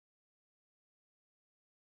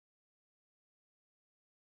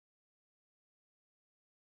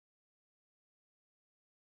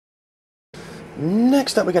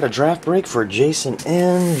Next up, we got a draft break for Jason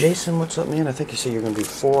N. Jason, what's up, man? I think you said you're going to do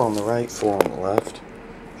 4 on the right, 4 on the left.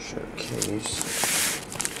 Showcase.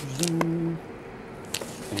 Zoom.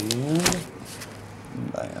 And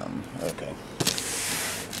bam. Okay.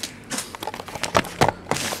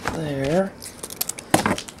 There.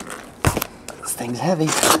 This thing's heavy.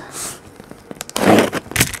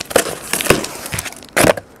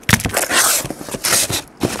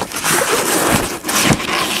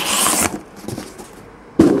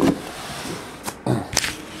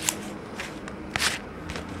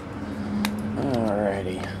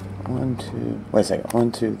 Alrighty. 1, 2. Wait a second.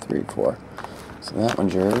 1, 2, 3, 4. So that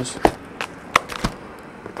one's yours.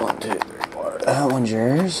 1, 2, 3, 4. That one's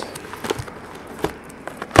yours.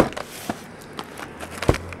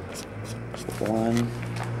 1,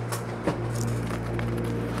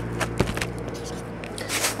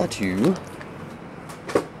 a 2,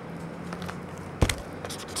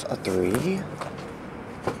 a 3,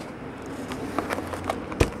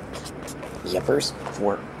 yippers,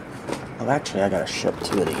 4. Oh, actually, I gotta ship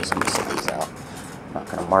 2 of these. Let me set these out. I'm not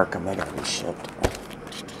gonna mark them, they gotta be shipped.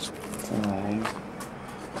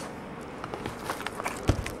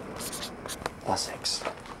 5, a 6,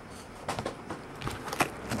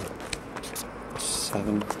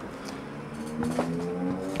 7,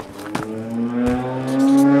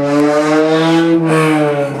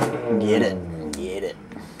 get it,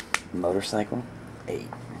 motorcycle, 8,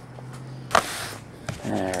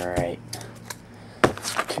 alright,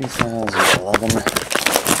 2011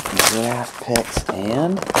 draft picks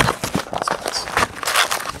and prospects.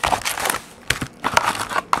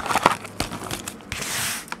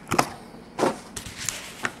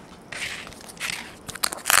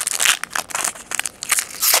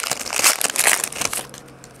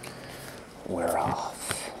 We're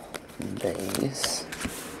off base.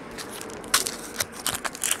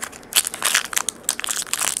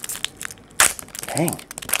 Dang.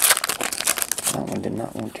 That one did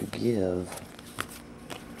not want to give.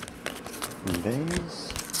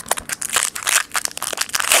 Base.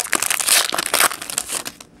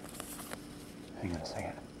 Hang on a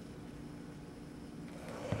second.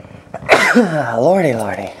 Lordy,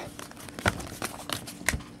 lordy.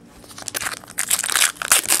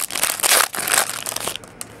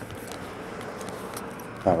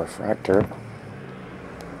 A refractor.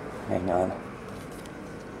 Hang on.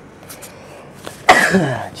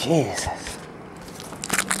 Jesus.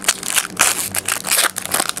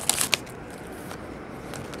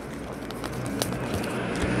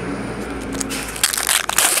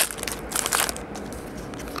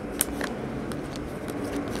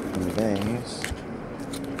 Base.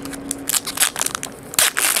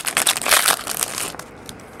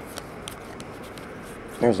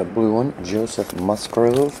 There's a blue one, Joseph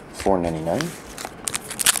Musgrove, $4.99.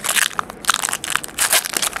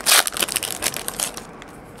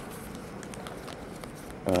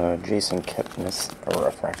 Jason Kipnis, a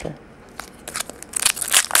refractor.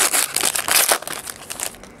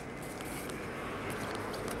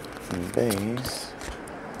 Base.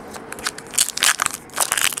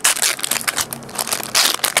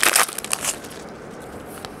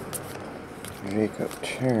 Jacob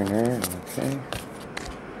Turner, okay.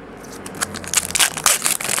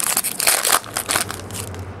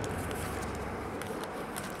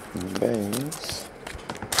 Base.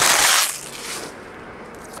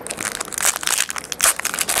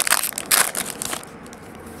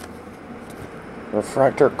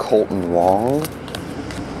 Refractor Colton Wong.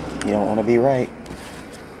 You don't want to be right.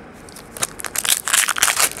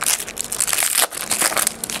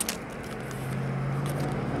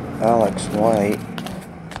 Alex White.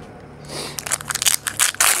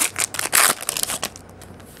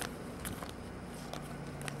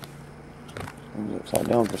 Upside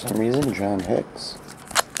down for some reason. John Hicks.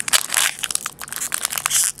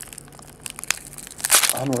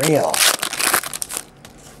 Unreal.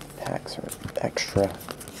 Packs are extra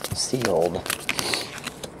sealed.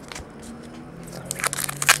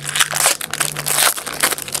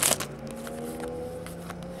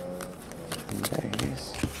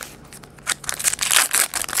 Base.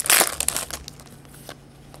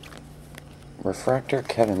 Refractor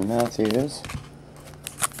Kevin Matthews.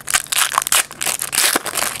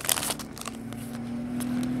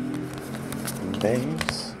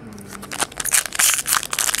 Base.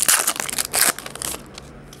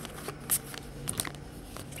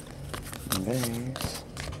 Base.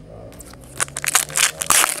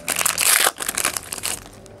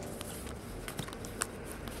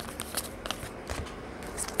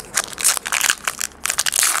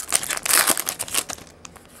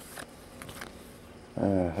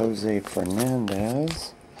 Jose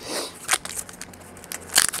Fernandez.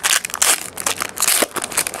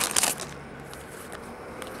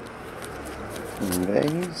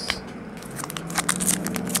 Base.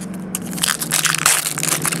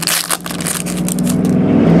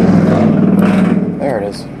 There it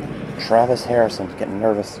is. Travis Harrison. Getting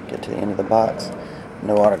nervous. Get to the end of the box.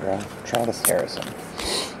 No autograph. Travis Harrison.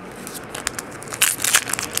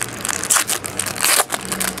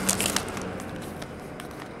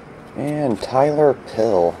 And Tyler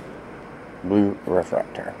Pill. Blue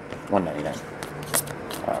refractor. $1.99.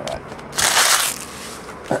 Alright.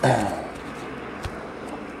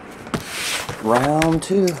 Round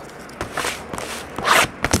 2.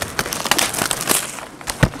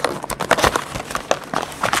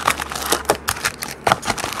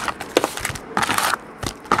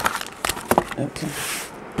 Okay.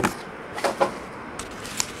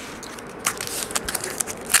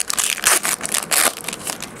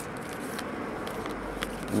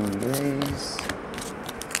 Base.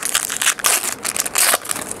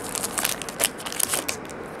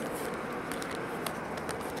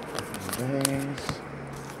 Base.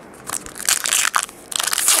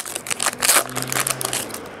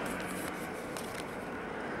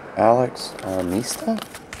 Alex Armista.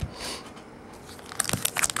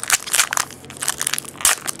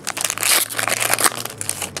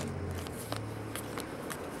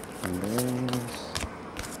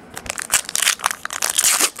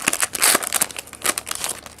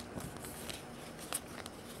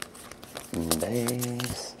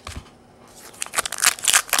 Base.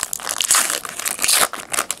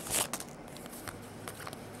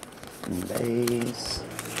 Base.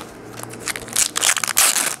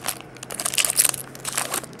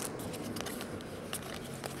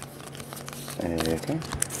 Okay.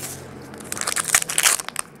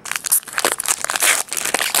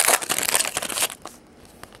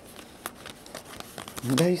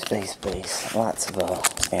 Base. Lots of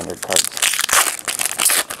standard cards.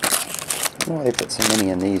 I don't know why they put so many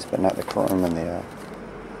in these, but not the Chrome and the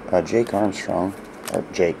Jack Armstrong.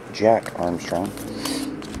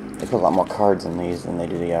 They put a lot more cards in these than they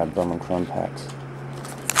do the Bowman Chrome packs.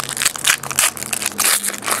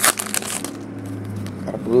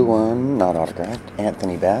 Got a blue one, not autographed.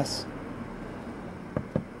 Anthony Bass.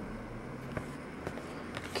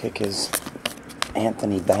 Kick is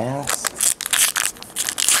Anthony Bass.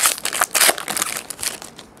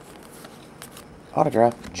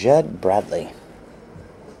 Autograph, Jed Bradley.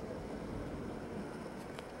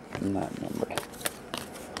 Not numbered.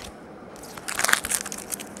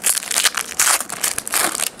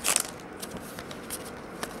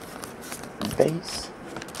 Base.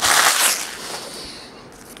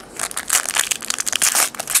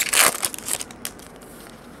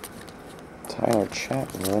 Tyler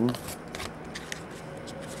Chatwood.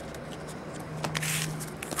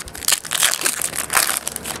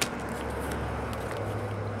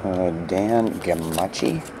 Dan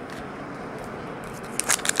Gamachi.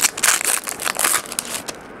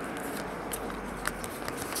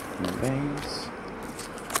 Base.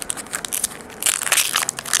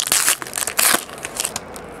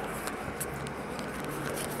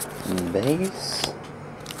 Base.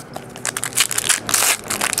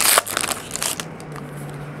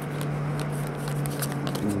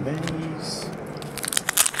 Base.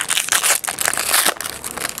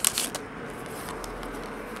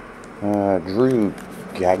 Drew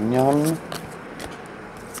Gagnon.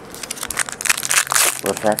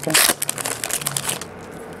 Refractor.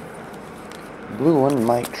 Blue one,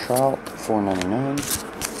 Mike Trout, $4.99.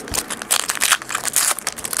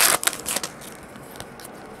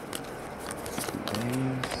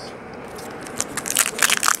 Base.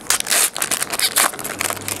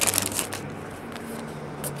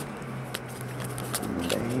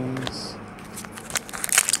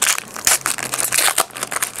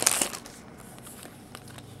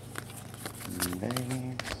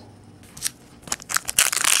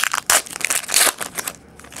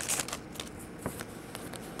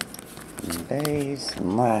 Base.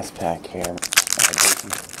 Last pack here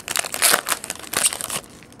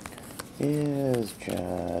is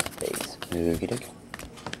just base. Okie dokie.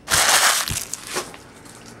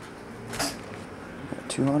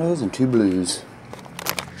 Two autos and two blues.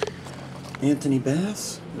 Anthony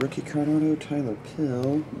Bass, rookie card auto. Tyler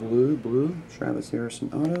Pill, blue. Travis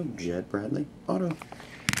Harrison auto. Jed Bradley auto.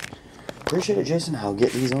 Appreciate it, Jason. I'll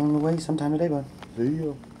get these on the way sometime today, bud. See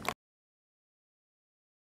ya.